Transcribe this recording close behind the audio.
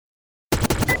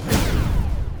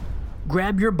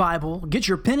Grab your Bible, get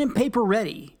your pen and paper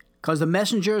ready, because the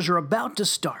messengers are about to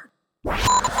start. Man,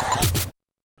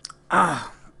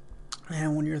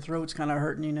 when your throat's kind of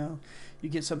hurting, you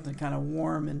get something kind of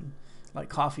warm and like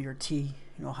coffee or tea,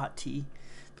 hot tea.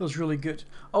 Feels really good.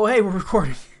 Oh, hey, we're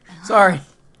recording. Sorry.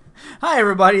 Hi,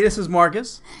 everybody. This is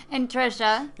Marcus. And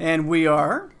Trisha. And we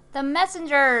are... The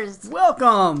Messengers.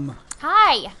 Welcome.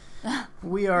 Hi.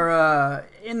 We are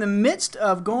in the midst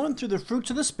of going through the fruits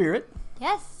of the Spirit.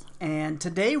 Yes. And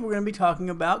today we're going to be talking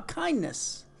about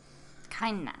kindness.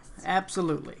 Kindness.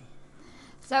 Absolutely.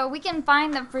 So we can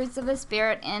find the fruits of the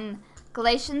Spirit in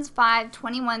Galatians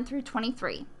 5:21 through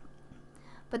 23.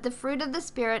 But the fruit of the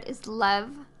Spirit is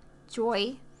love,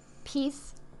 joy,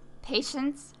 peace,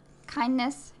 patience,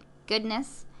 kindness,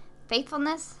 goodness,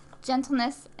 faithfulness,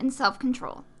 gentleness, and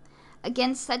self-control.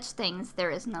 Against such things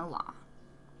there is no law.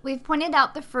 We've pointed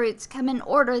out the fruits come in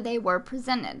order they were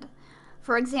presented.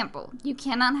 For example, you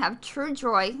cannot have true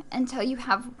joy until you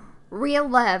have real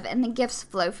love, and the gifts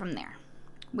flow from there.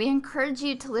 We encourage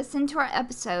you to listen to our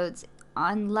episodes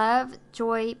on love,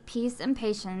 joy, peace, and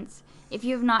patience if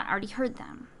you have not already heard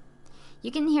them.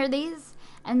 You can hear these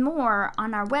and more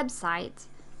on our website,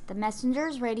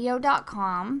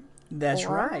 themessengersradio.com. That's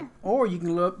right. Or you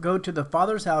can go to the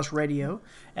Father's House Radio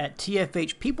at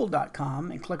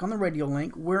tfhpeople.com and click on the radio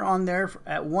link. We're on there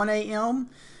at 1 a.m.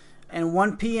 and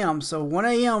 1 p.m. So 1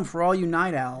 a.m. for all you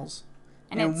night owls.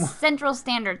 And it's Central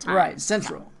Standard Time. Right,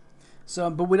 Central. So,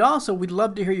 but we'd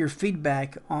love to hear your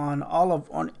feedback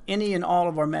on any and all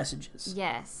of our messages.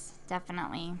 Yes,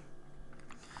 definitely.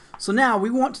 So now we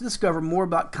want to discover more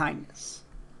about kindness.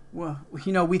 Well,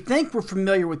 we think we're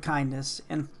familiar with kindness,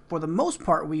 and for the most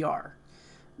part we are.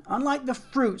 Unlike the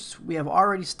fruits we have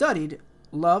already studied,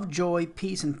 love, joy,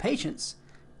 peace, and patience,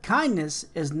 kindness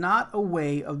is not a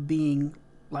way of being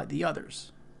like the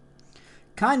others.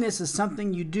 Kindness is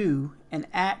something you do and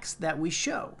acts that we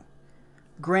show.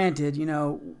 Granted,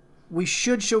 we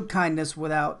should show kindness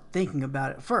without thinking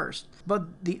about it first,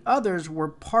 but the others were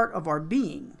part of our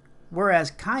being, whereas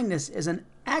kindness is an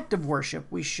act of worship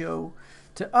we show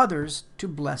to others to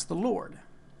bless the Lord.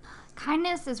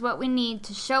 Kindness is what we need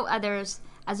to show others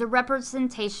as a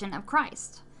representation of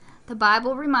Christ. The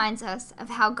Bible reminds us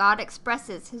of how God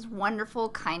expresses his wonderful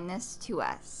kindness to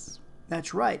us.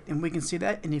 That's right, and we can see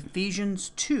that in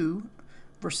Ephesians 2,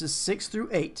 verses 6 through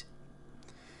 8.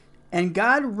 And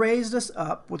God raised us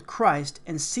up with Christ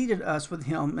and seated us with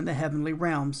him in the heavenly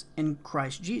realms in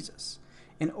Christ Jesus,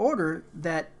 in order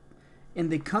that in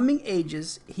the coming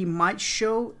ages he might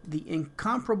show the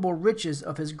incomparable riches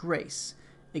of his grace,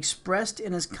 expressed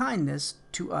in his kindness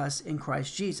to us in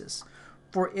Christ Jesus.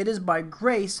 For it is by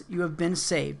grace you have been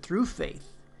saved through faith.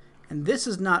 And this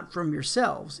is not from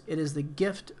yourselves, it is the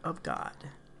gift of God.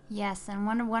 Yes, and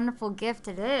what a wonderful gift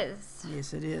it is.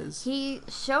 Yes, it is. He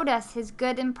showed us his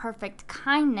good and perfect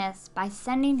kindness by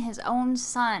sending his own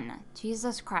Son,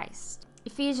 Jesus Christ.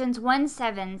 Ephesians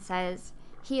 1:7 says,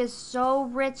 He is so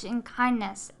rich in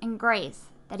kindness and grace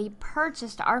that he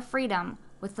purchased our freedom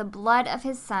with the blood of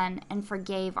his Son and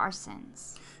forgave our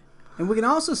sins. And we can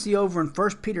also see over in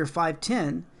 1 Peter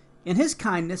 5:10, in his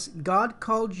kindness, God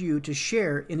called you to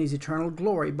share in his eternal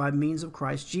glory by means of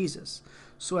Christ Jesus.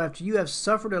 So after you have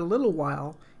suffered a little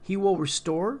while, he will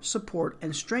restore, support,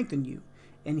 and strengthen you,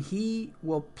 and he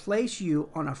will place you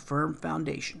on a firm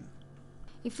foundation.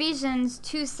 Ephesians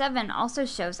 2:7 also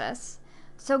shows us,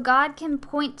 so God can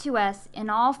point to us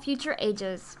in all future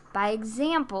ages by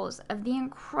examples of the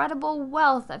incredible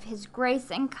wealth of his grace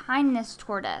and kindness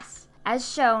toward us, as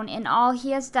shown in all he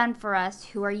has done for us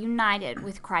who are united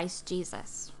with Christ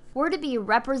Jesus. We're to be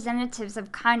representatives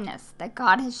of kindness that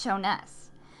God has shown us.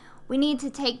 We need to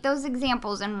take those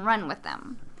examples and run with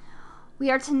them.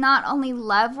 We are to not only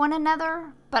love one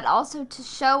another, but also to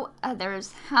show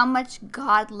others how much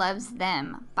God loves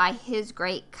them by his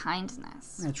great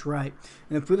kindness. That's right.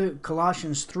 And if we look at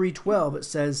Colossians 3:12, it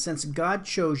says, since God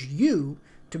chose you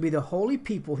to be the holy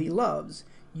people he loves,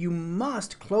 you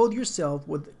must clothe yourself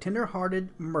with tender-hearted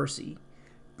mercy,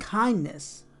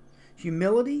 kindness,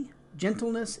 humility,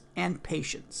 gentleness, and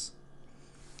patience.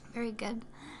 Very good.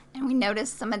 And we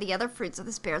notice some of the other fruits of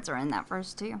the spirits are in that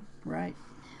verse too. Right.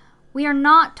 We are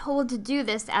not told to do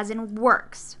this as in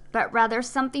works, but rather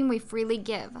something we freely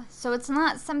give. So it's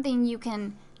not something you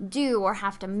can do or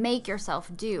have to make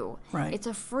yourself do. Right. It's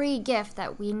a free gift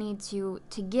that we need to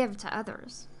give to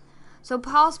others. So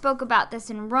Paul spoke about this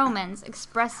in Romans,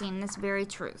 expressing this very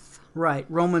truth. Right.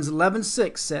 Romans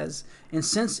 11:6 says, and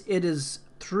since it is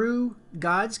through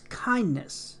God's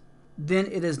kindness, then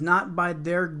it is not by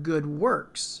their good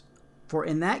works. For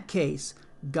in that case,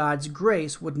 God's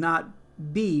grace would not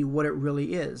be what it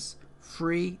really is.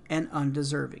 free and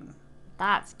undeserving.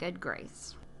 That's good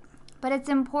grace. But it's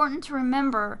important to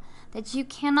remember that you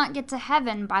cannot get to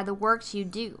heaven by the works you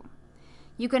do.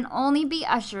 You can only be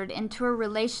ushered into a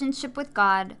relationship with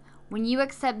God when you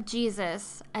accept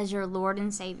Jesus as your Lord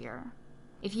and Savior.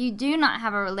 If you do not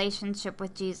have a relationship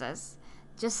with Jesus,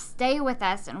 just stay with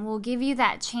us and we'll give you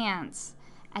that chance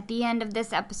at the end of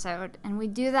this episode. And we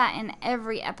do that in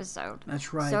every episode.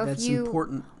 That's right. So That's if you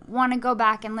important. want to go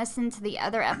back and listen to the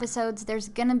other episodes, there's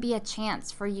going to be a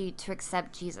chance for you to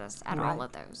accept Jesus at all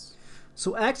of those.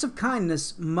 So acts of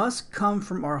kindness must come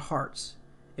from our hearts.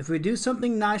 If we do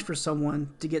something nice for someone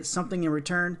to get something in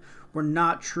return, we're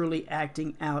not truly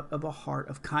acting out of a heart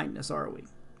of kindness, are we?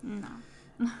 No.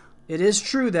 It is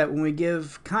true that when we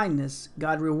give kindness,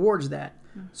 God rewards that.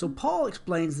 So Paul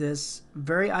explains this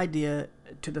very idea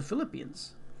to the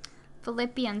Philippians.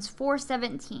 Philippians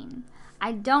 4:17.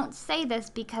 I don't say this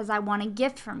because I want a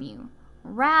gift from you.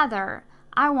 Rather,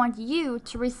 I want you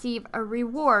to receive a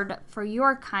reward for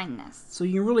your kindness. So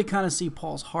you can really kind of see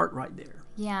Paul's heart right there.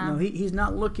 Yeah. You know, he's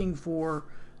not looking for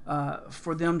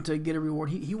them to get a reward.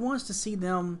 He wants to see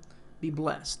them be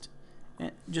blessed,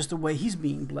 and just the way he's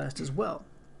being blessed as well.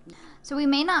 So we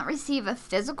may not receive a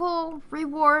physical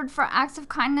reward for acts of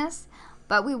kindness,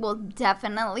 but we will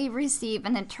definitely receive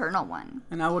an eternal one.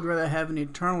 And I would rather have an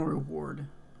eternal reward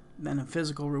than a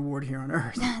physical reward here on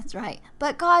earth. That's right.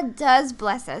 But God does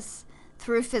bless us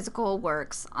through physical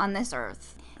works on this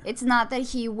earth. It's not that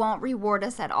he won't reward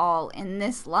us at all in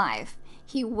this life.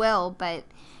 He will, but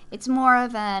it's more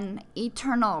of an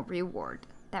eternal reward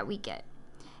that we get.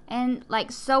 And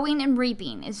like sowing and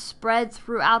reaping is spread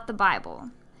throughout the Bible,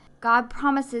 God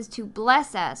promises to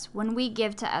bless us when we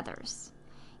give to others.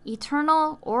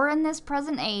 Eternal or in this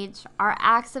present age, our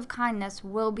acts of kindness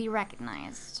will be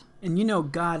recognized. And you know,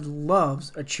 God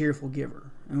loves a cheerful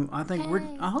giver. And I think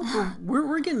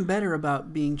we're getting better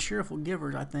about being cheerful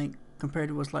givers, I think, compared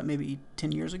to what's like maybe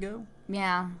 10 years ago.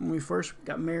 Yeah. When we first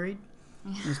got married.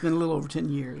 It's been a little over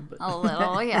 10 years. But A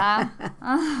little, yeah.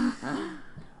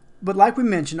 But like we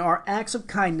mentioned, our acts of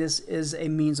kindness is a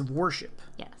means of worship.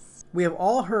 Yes. We have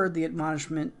all heard the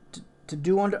admonishment to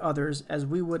do unto others as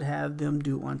we would have them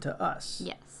do unto us.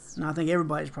 Yes. And I think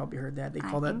everybody's probably heard that. They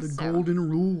call that the so. golden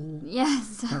rule.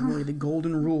 Yes. Not really the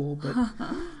golden rule,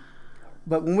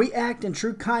 but when we act in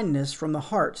true kindness from the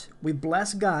heart, we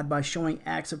bless God by showing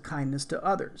acts of kindness to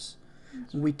others.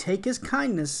 We take his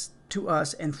kindness to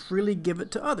us and freely give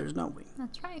it to others, don't we?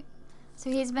 That's right. So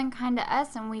he's been kind to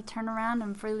us, and we turn around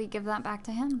and freely give that back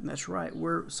to him. That's right.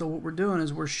 So what we're doing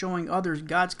is we're showing others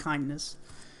God's kindness,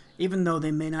 even though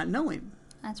they may not know him.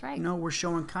 That's right. You know, we're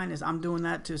showing kindness. I'm doing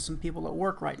that to some people at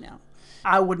work right now.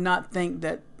 I would not think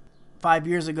that 5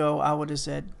 years ago I would have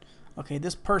said, okay,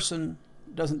 this person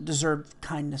doesn't deserve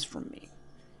kindness from me.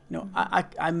 You know,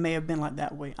 I may have been like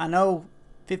that way. I know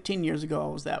 15 years ago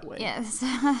I was that way. Yes.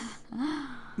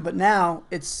 But now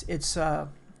it's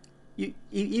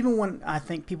even when I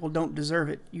think people don't deserve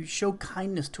it, you show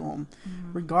kindness to them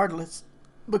regardless,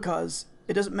 because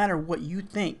it doesn't matter what you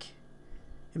think.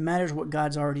 It matters what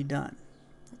God's already done.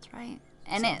 That's right.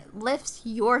 And it lifts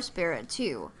your spirit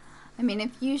too. I mean,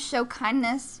 if you show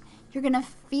kindness, you're going to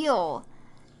feel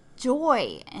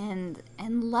joy and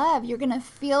love. You're going to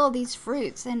feel these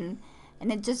fruits, and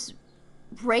it just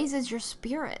raises your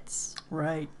spirits.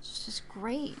 Right. It's just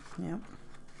great. Yeah.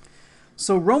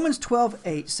 So Romans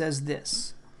 12:8 says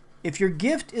this: if your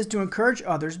gift is to encourage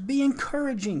others, be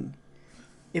encouraging.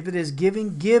 If it is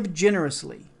giving, give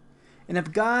generously. And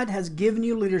if God has given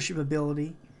you leadership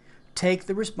ability, take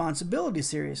the responsibility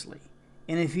seriously.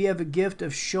 And if you have a gift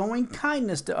of showing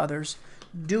kindness to others,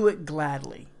 do it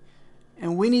gladly.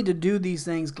 And we need to do these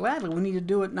things gladly. We need to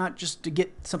do it not just to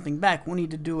get something back. We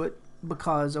need to do it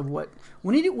because of what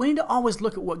we need to always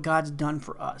look at what God's done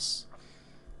for us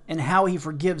and how he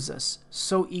forgives us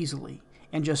so easily,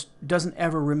 and just doesn't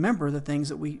ever remember the things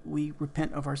that we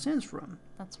repent of our sins from.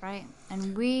 That's right.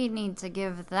 And we need to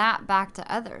give that back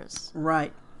to others.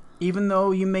 Right. Even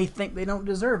though you may think they don't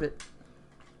deserve it.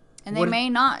 And they may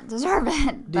not deserve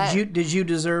it. Did you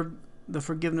deserve the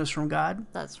forgiveness from God?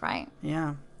 That's right.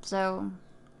 Yeah. So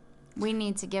we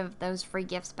need to give those free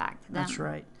gifts back to them. That's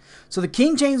right. So the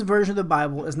King James Version of the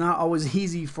Bible is not always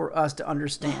easy for us to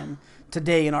understand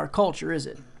today in our culture, is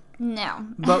it? No.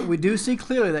 But we do see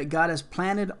clearly that God has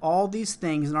planted all these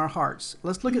things in our hearts.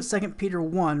 Let's look at 2 Peter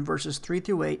 1, verses 3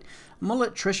 through 8. I'm going to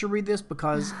let Trisha read this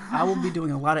because I will be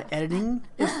doing a lot of editing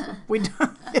if we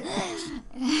don't.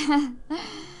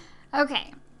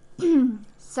 Okay.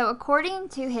 So according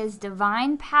to his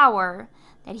divine power,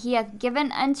 that he hath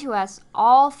given unto us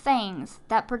all things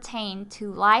that pertain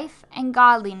to life and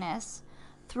godliness,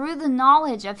 through the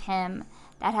knowledge of him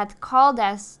that hath called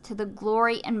us to the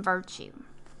glory and virtue,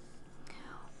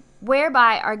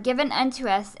 whereby are given unto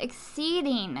us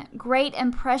exceeding great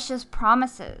and precious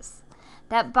promises,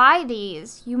 that by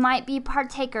these you might be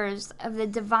partakers of the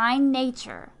divine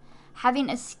nature, having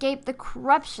escaped the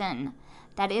corruption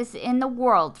that is in the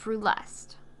world through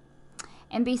lust.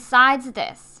 And besides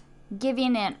this,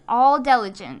 giving in all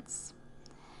diligence,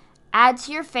 add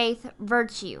to your faith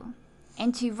virtue,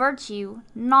 and to virtue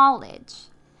knowledge,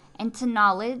 and to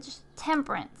knowledge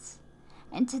temperance,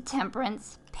 and to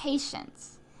temperance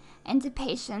patience, and to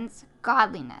patience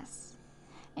godliness,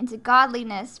 and to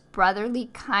godliness brotherly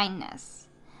kindness,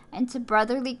 and to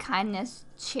brotherly kindness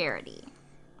charity.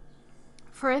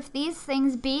 For if these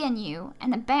things be in you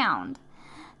and abound,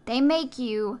 they make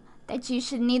you that you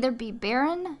should neither be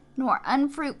barren nor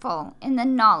unfruitful in the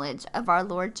knowledge of our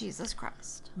Lord Jesus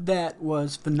Christ. That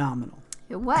was phenomenal.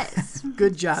 It was.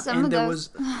 Good job. And there was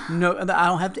no, I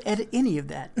don't have to edit any of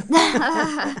that.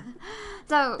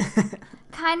 So,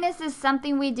 kindness is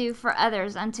something we do for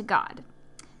others unto God.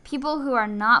 People who are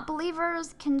not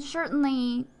believers can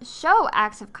certainly show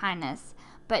acts of kindness,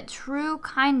 but true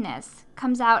kindness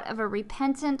comes out of a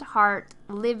repentant heart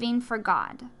living for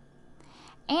God.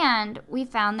 And we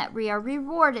found that we are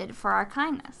rewarded for our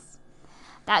kindness.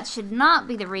 That should not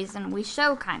be the reason we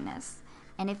show kindness.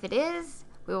 And if it is,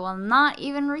 we will not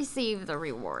even receive the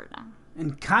reward.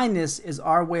 And kindness is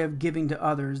our way of giving to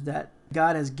others that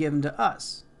God has given to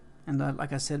us. And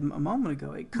like I said a moment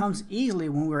ago, it comes easily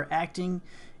when we're acting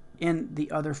in the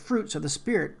other fruits of the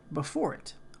Spirit before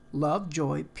it. Love,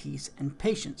 joy, peace, and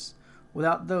patience.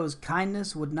 Without those,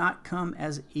 kindness would not come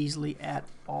as easily at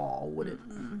all, would it?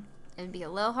 It'd be a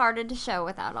little harder to show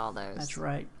without all those. That's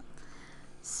right.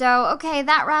 So, okay,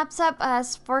 that wraps up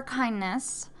us for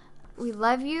kindness. We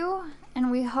love you,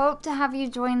 and we hope to have you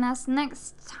join us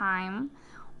next time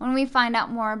when we find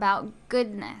out more about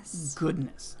goodness.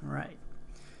 Goodness, right.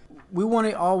 We want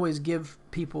to always give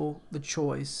people the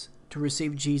choice to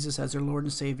receive Jesus as their Lord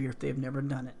and Savior if they've never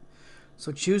done it.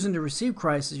 So choosing to receive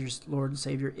Christ as your Lord and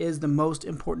Savior is the most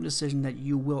important decision that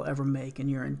you will ever make in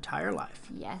your entire life.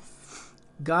 Yes.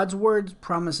 God's word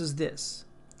promises this,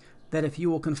 that if you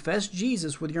will confess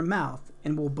Jesus with your mouth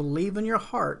and will believe in your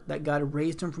heart that God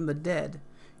raised him from the dead,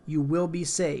 you will be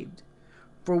saved.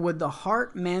 For with the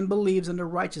heart man believes unto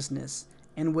righteousness,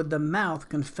 and with the mouth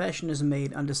confession is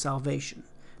made unto salvation.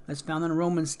 That's found in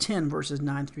Romans 10, verses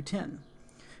 9 through 10. And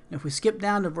if we skip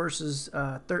down to verse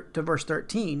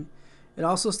 13, it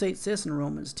also states this in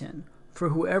Romans 10, for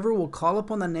whoever will call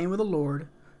upon the name of the Lord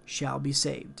shall be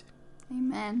saved.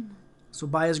 Amen. So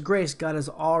by his grace, God has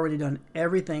already done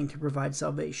everything to provide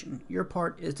salvation. Your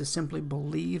part is to simply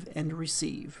believe and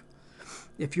receive.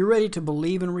 If you're ready to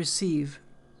believe and receive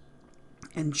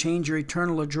and change your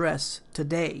eternal address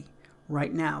today,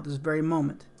 right now, this very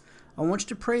moment, I want you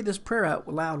to pray this prayer out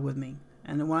loud with me.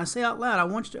 And when I say out loud, I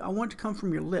want it to come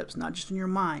from your lips, not just in your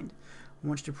mind. I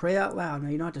want you to pray out loud. Now,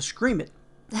 you don't have to scream it,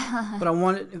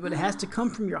 but it has to come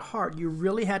from your heart. You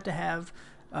really have to have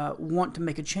want to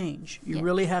make a change. You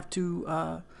really have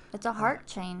to... it's a heart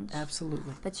change.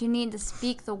 Absolutely. But you need to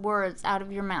speak the words out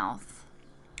of your mouth.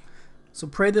 So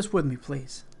pray this with me,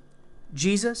 please.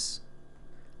 Jesus,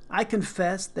 I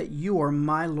confess that you are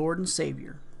my Lord and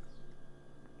Savior.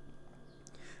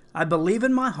 I believe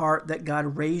in my heart that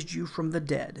God raised you from the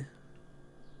dead.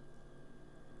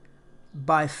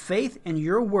 By faith in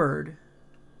your word,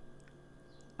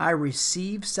 I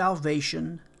receive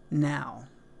salvation now.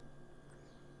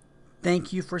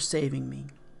 Thank you for saving me.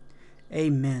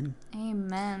 Amen.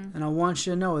 Amen. And I want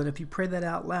you to know that if you pray that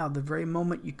out loud, the very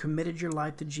moment you committed your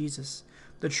life to Jesus,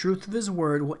 the truth of his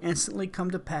word will instantly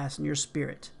come to pass in your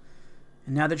spirit.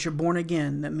 And now that you're born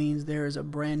again, that means there is a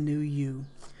brand new you.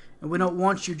 And we don't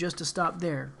want you just to stop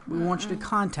there. We want you to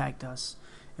contact us.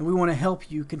 And we want to help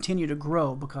you continue to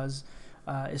grow, because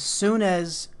as soon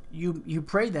as you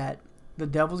pray that, the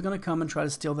devil's going to come and try to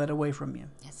steal that away from you.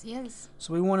 Yes, he is.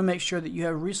 So we want to make sure that you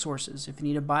have resources. If you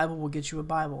need a Bible, we'll get you a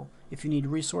Bible. If you need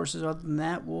resources other than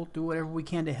that, we'll do whatever we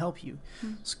can to help you.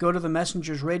 So go to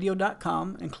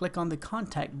themessengersradio.com and click on the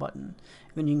contact button.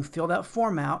 Then you can fill that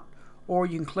form out, or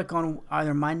you can click on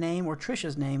either my name or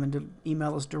Trisha's name and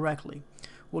email us directly.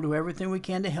 We'll do everything we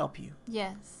can to help you.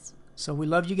 Yes. So we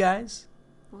love you guys.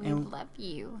 We love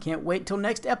you. Can't wait till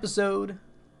next episode.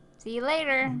 See you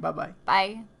later. Bye-bye.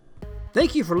 Bye.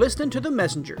 Thank you for listening to The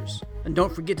Messengers. And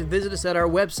don't forget to visit us at our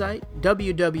website,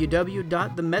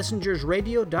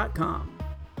 www.themessengersradio.com.